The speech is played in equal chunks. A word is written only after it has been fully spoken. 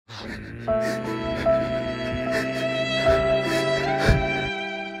I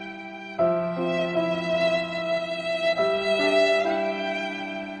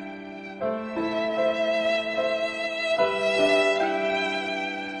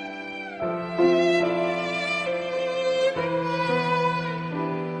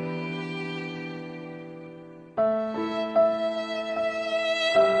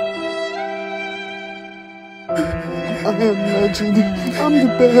am legend. I'm the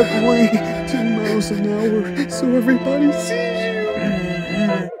bad boy. 10 miles an hour, so everybody sees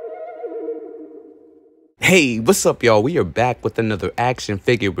you. Hey, what's up, y'all? We are back with another action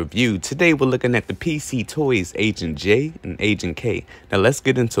figure review. Today, we're looking at the PCToys Agent J and Agent K. Now, let's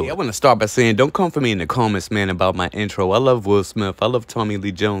get into it. I want to start by saying, don't come for me in the comments, man, about my intro. I love Will Smith. I love Tommy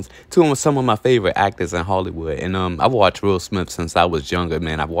Lee Jones. Two of some of my favorite actors in Hollywood. And I've watched Will Smith since I was younger,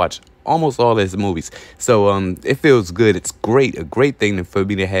 man. I've watched almost all his movies, so it feels good. It's a great thing for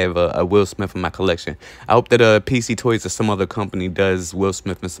me to have a Will Smith in my collection. I hope that PCToys or some other company does Will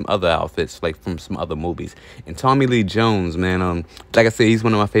Smith in some other outfits, like from some other movies. And Tommy Lee Jones, man, like I said, he's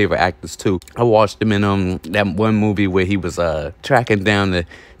one of my favorite actors too. I watched him in that one movie where he was tracking down the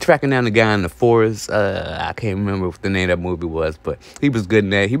guy in the forest. I can't remember what the name of that movie was, but he was good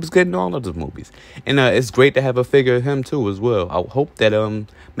in that. He was good in all of those movies. And it's great to have a figure of him too as well. I hope that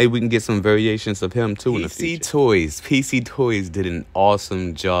maybe we can get some variations of him too in the future. PCToys did an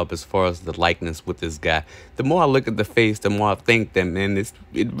awesome job as far as the likeness with this guy. The more I look at the face, the more I think that, man, it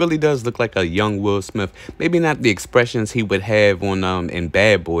really does look like a young Will Smith. Maybe not the expressions he would have on in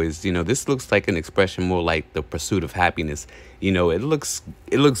Bad Boys. You know, this looks like an expression more like The Pursuit of Happiness. You know, it looks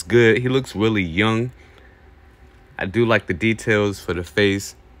good. He looks really young. I do like the details for the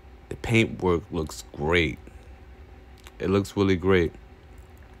face. The paintwork looks great. It looks really great.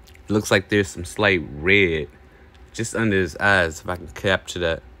 It looks like there's some slight red just under his eyes, if I can capture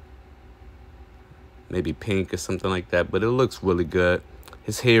that. Maybe pink or something like that, but it looks really good.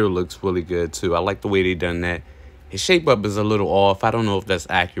 His hair looks really good too. I like the way they done that. His shape up is a little off. I don't know if that's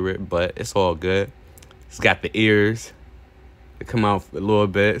accurate, but it's all good. He's got the ears that come out a little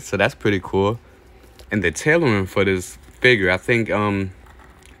bit, so that's pretty cool. And the tailoring for this figure, I think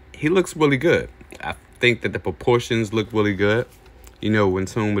he looks really good. I think that the proportions look really good, you know, in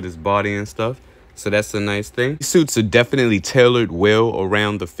tune with his body and stuff. So that's a nice thing. These suits are definitely tailored well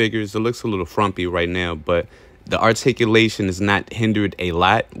around the figures. It looks a little frumpy right now, but the articulation is not hindered a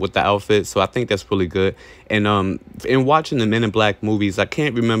lot with the outfit. So I think that's really good. And in watching the Men in Black movies, I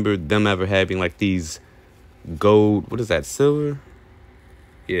can't remember them ever having like these gold, what is that, silver?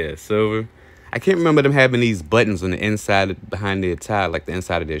 Yeah, silver. I can't remember them having these buttons on the inside behind their tie, like the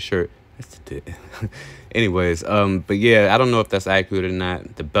inside of their shirt. Anyways, but yeah, I don't know if that's accurate or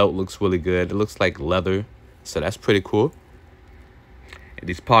not. The belt looks really good. It looks like leather, so that's pretty cool. And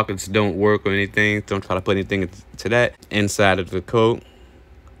these pockets don't work or anything. Don't try to put anything into that. Inside of the coat,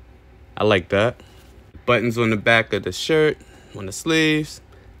 I like that. Buttons on the back of the shirt, on the sleeves.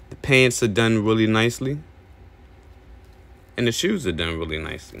 The pants are done really nicely. And the shoes are done really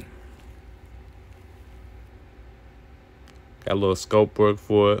nicely. Got a little sculpt work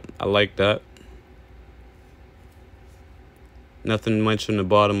for it. I like that. Nothing much on the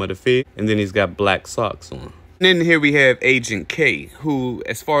bottom of the feet. And then he's got black socks on. And then here we have Agent K, who,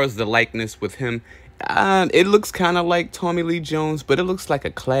 as far as the likeness with him, it looks kind of like Tommy Lee Jones, but it looks like a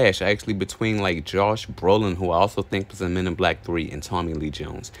clash, actually, between, like, Josh Brolin, who I also think was in Men in Black 3, and Tommy Lee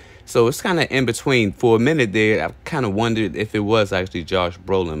Jones. So it's kind of in between. For a minute there, I kind of wondered if it was actually Josh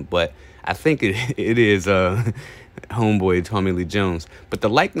Brolin, but I think it is homeboy Tommy Lee Jones. But the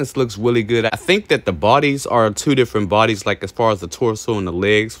likeness looks really good. I think that the bodies are two different bodies, like as far as the torso and the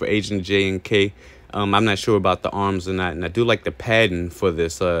legs for Agent J and K. I'm not sure about the arms or not, and I do like the padding for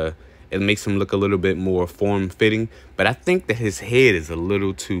this. It makes him look a little bit more form-fitting, but I think that his head is a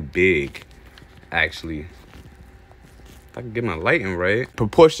little too big, actually. If I can get my lighting right.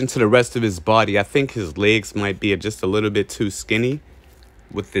 Proportion to the rest of his body, I think his legs might be just a little bit too skinny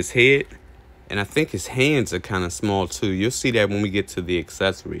with his head. And I think his hands are kind of small too. You'll see that when we get to the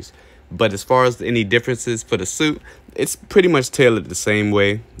accessories. But as far as any differences for the suit, it's pretty much tailored the same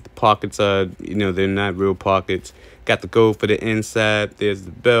way. The pockets are, you know, they're not real pockets. Got the gold for the inside. There's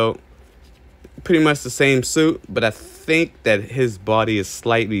the belt. Pretty much the same suit, but I think that his body is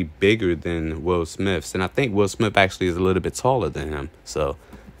slightly bigger than Will Smith's. And I think Will Smith actually is a little bit taller than him. So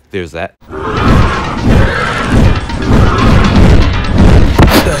there's that.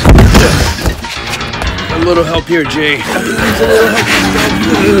 A little help here, Jay.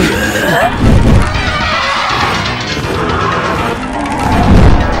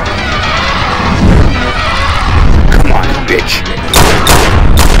 Come on, bitch.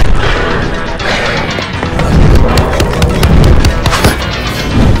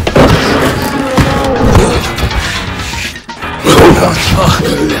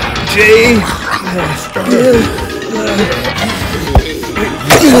 J.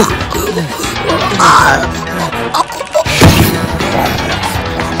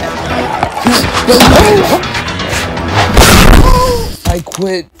 I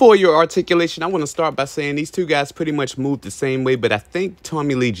quit. For your articulation, I want to start by saying these two guys pretty much move the same way, but I think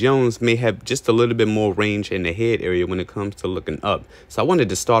Tommy Lee Jones may have just a little bit more range in the head area when it comes to looking up. So I wanted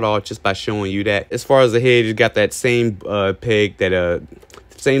to start off just by showing you that. As far as the head, you got that same peg, that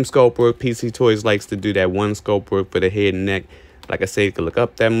same sculpt work. PCToys likes to do that one sculpt work for the head and neck. Like I said, you can look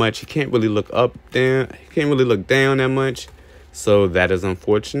up that much. You can't really look up, down. You can't really look down that much. So that is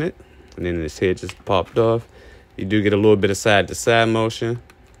unfortunate. And then his head just popped off. You do get a little bit of side-to-side motion,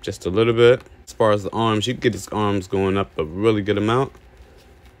 just a little bit. As far as the arms, you can get his arms going up a really good amount.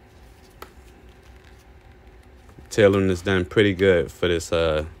 Tailoring is done pretty good for this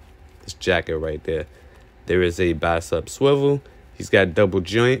this jacket right there. There is a bicep swivel. He's got double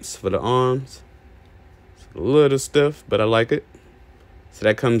joints for the arms. It's a little stiff, but I like it. So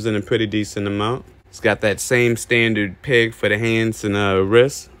that comes in a pretty decent amount. It's got that same standard peg for the hands and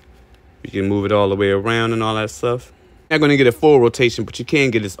wrists. You can move it all the way around and all that stuff. Not going to get a full rotation, but you can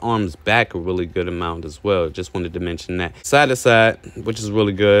get his arms back a really good amount as well. Just wanted to mention that. Side to side, which is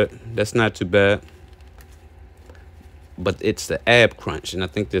really good. That's not too bad. But it's the ab crunch, and I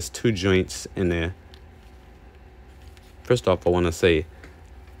think there's 2 joints in there. First off, I want to say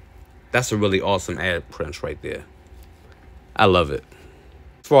that's a really awesome ab crunch right there. I love it.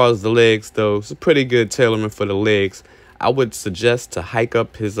 As far as the legs, though, it's a pretty good tailoring for the legs. I would suggest to hike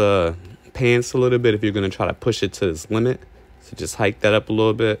up his pants a little bit if you're going to try to push it to its limit. So just hike that up a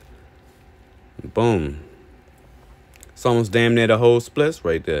little bit. Boom. It's almost damn near the whole splits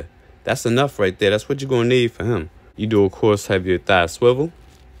right there. That's enough right there. That's what you're going to need for him. You do, of course, have your thigh swivel,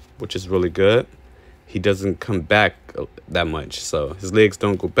 which is really good. He doesn't come back that much, so his legs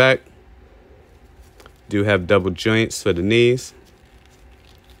don't go back. Do have double joints for the knees,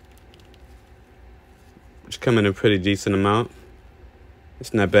 which come in a pretty decent amount.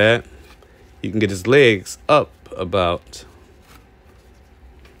 It's not bad. You can get his legs up about.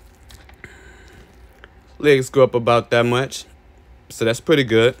 Legs go up about that much. So that's pretty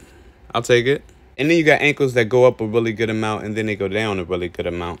good. I'll take it. And then you got ankles that go up a really good amount and then they go down a really good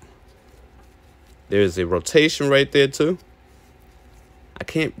amount. There's a rotation right there too. I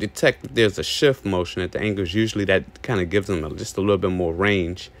can't detect that there's a shift motion at the ankles. Usually that kind of gives them just a little bit more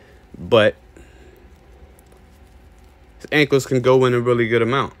range. But his ankles can go in a really good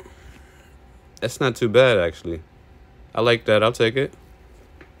amount. That's not too bad, actually. I like that. I'll take it.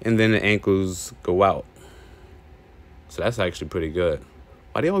 And then the ankles go out. So that's actually pretty good.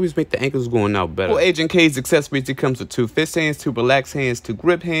 Why do they always make the ankles going out better? For Agent K's accessories, it comes with 2 fist hands, 2 relaxed hands, 2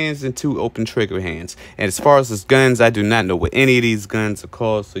 grip hands, and 2 open trigger hands. And as far as his guns, I do not know what any of these guns are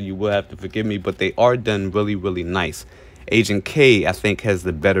called, so you will have to forgive me, but they are done really, really nice. Agent K, I think, has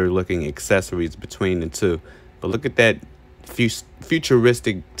the better looking accessories between the two. But look at that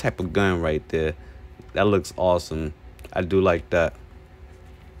futuristic type of gun right there. That looks awesome. I do like that.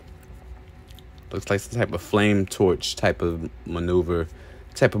 Looks like some type of flame torch type of maneuver,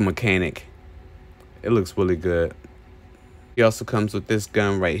 type of mechanic. It looks really good. He also comes with this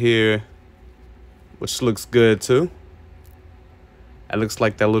gun right here, which looks good too. It looks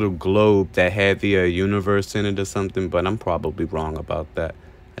like that little globe that had the universe in it or something, but I'm probably wrong about that.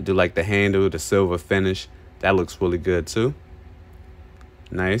 I do like the handle, the silver finish. That looks really good too.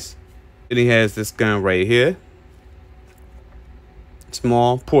 Nice. Then he has this gun right here.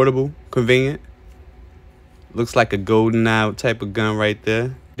 Small, portable, convenient. Looks like a golden eye type of gun right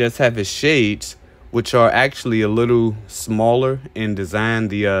there. Does have his shades, which are actually a little smaller in design.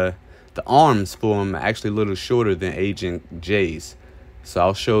 The arms for him are actually a little shorter than Agent J's. So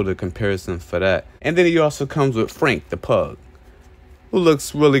I'll show the comparison for that. And then he also comes with Frank the Pug, who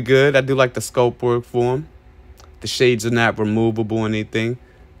looks really good. I do like the sculpt work for him. The shades are not removable or anything.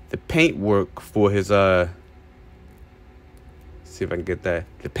 The paint work for his see if I can get that.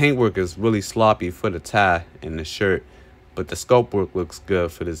 The paint work is really sloppy for the tie and the shirt, but the sculpt work looks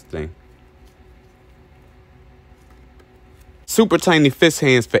good for this thing. Super tiny fist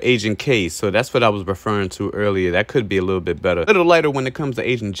hands for Agent K, so that's what I was referring to earlier. That could be a little bit better. A little lighter when it comes to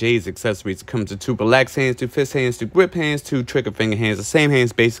Agent J's accessories. It comes to 2 relaxed hands, 2 fist hands, 2 grip hands, 2 trigger finger hands. The same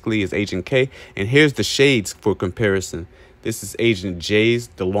hands basically as Agent K. And here's the shades for comparison. This is Agent J's,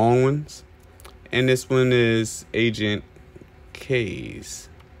 the long ones. And this one is Agent K's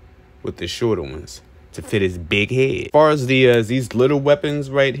with the shorter ones to fit his big head. As far as the these little weapons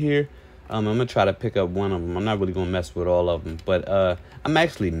right here, I'm gonna try to pick up one of them. I'm not really gonna mess with all of them, but I'm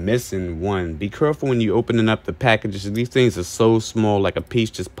actually missing one. Be careful when you opening up the packages. These things are so small, like a piece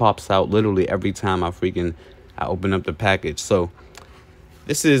just pops out literally every time I open up the package. So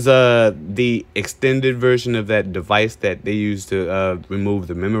this is the extended version of that device that they use to remove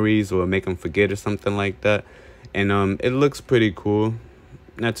the memories or make them forget or something like that. And it looks pretty cool.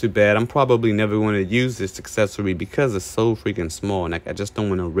 Not too bad. I'm probably never going to use this accessory because it's so freaking small, and I just don't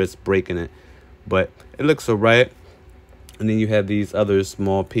want to risk breaking it. But it looks alright. And then you have these other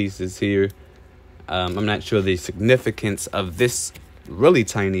small pieces here. I'm not sure the significance of this really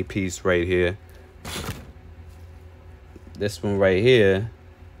tiny piece right here. This one right here.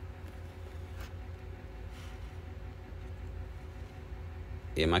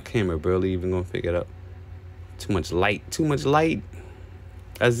 Yeah, my camera barely even gonna pick it up. Too much light. Too much light.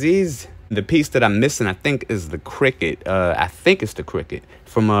 Aziz. The piece that I'm missing, I think, is the cricket. I think it's the cricket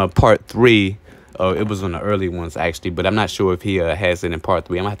from part 3. It was on the early ones, actually, but I'm not sure if he has it in part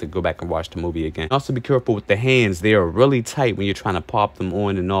 3. I'm gonna have to go back and watch the movie again. Also, be careful with the hands. They are really tight when you're trying to pop them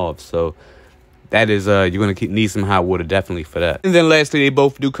on and off. So that is, you're going to need some hot water definitely for that. And then lastly, they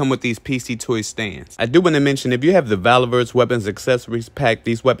both do come with these PCToys stands. I do want to mention, if you have the Valorverse weapons accessories pack,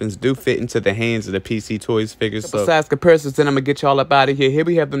 these weapons do fit into the hands of the PCToys figures. So besides comparisons, then I'm going to get y'all up out of here. Here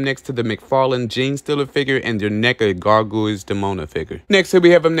we have them next to the McFarlane Gene Stealer figure and their NECA Gargoyles Demona figure. Next, here we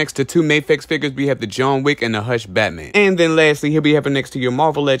have them next to 2 Mayfix figures. We have the John Wick and the Hush Batman. And then lastly, here we have them next to your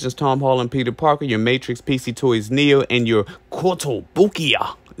Marvel Legends Tom Holland Peter Parker, your Matrix PCToys Neo, and your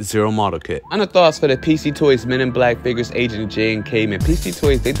Kotobukiya Zero model kit. On the thoughts for the PCToys Men in Black figures, Agent J and K, man,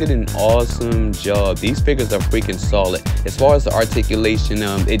 PCToys, they did an awesome job. These figures are freaking solid. As far as the articulation,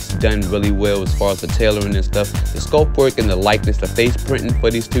 it's done really well as far as the tailoring and stuff. The sculpt work and the likeness, the face printing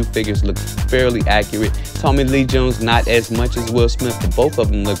for these 2 figures look fairly accurate. Tommy Lee Jones, not as much as Will Smith, but both of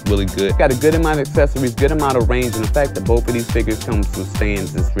them look really good. Got a good amount of accessories, good amount of range, and the fact that both of these figures come with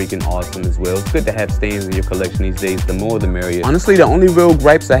stands is freaking awesome as well. It's good to have stands in your collection these days. The more the merrier. Honestly, the only real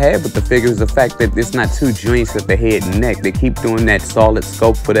gripes I had with the figure is the fact that it's not 2 joints at the head and neck. They keep doing that solid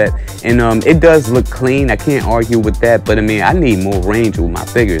sculpt for that, and it does look clean. I can't argue with that, but I mean, I need more range with my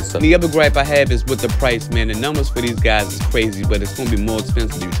figures. So the other gripe I have is with the price, man. The numbers for these guys is crazy, but it's gonna be more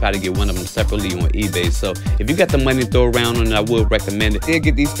expensive if you try to get one of them separately on eBay. So if you got the money to throw around on it, I would recommend it. Did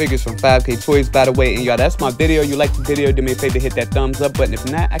get these figures from 5K Toys, by the way, and y'all, that's my video. You like the video, do me a favor to hit that thumbs up button.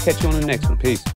 If not, I'll catch you on the next one. Peace.